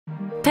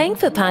Paying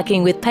for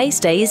parking with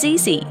PayStay is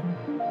easy.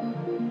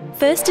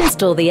 First,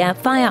 install the app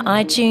via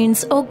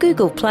iTunes or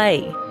Google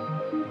Play.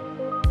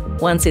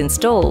 Once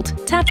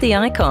installed, tap the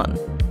icon.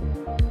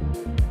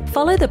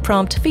 Follow the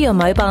prompt for your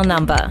mobile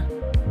number.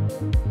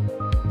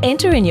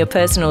 Enter in your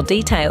personal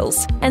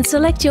details and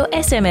select your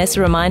SMS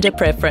reminder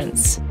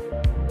preference.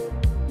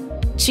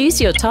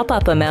 Choose your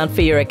top-up amount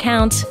for your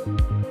account,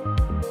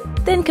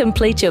 then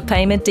complete your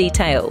payment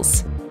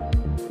details.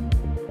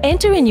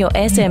 Enter in your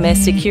SMS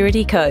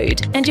security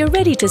code and you're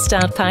ready to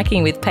start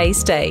parking with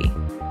PayStay.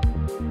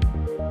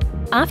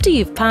 After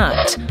you've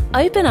parked,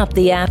 open up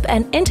the app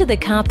and enter the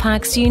car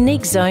park's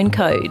unique zone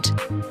code.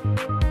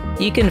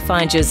 You can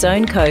find your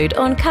zone code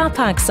on car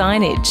park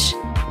signage.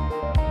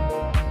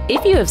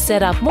 If you have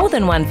set up more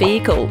than one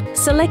vehicle,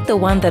 select the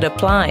one that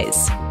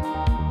applies.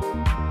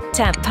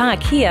 Tap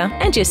Park here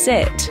and you're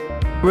set.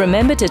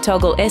 Remember to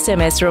toggle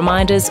SMS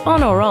reminders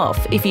on or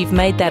off if you've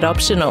made that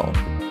optional.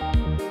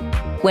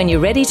 When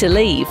you're ready to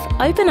leave,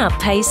 open up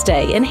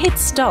PayStay and hit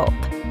Stop.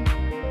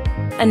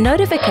 A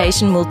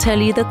notification will tell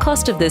you the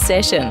cost of the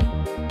session.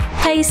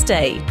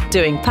 PayStay,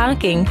 doing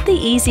parking the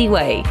easy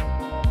way.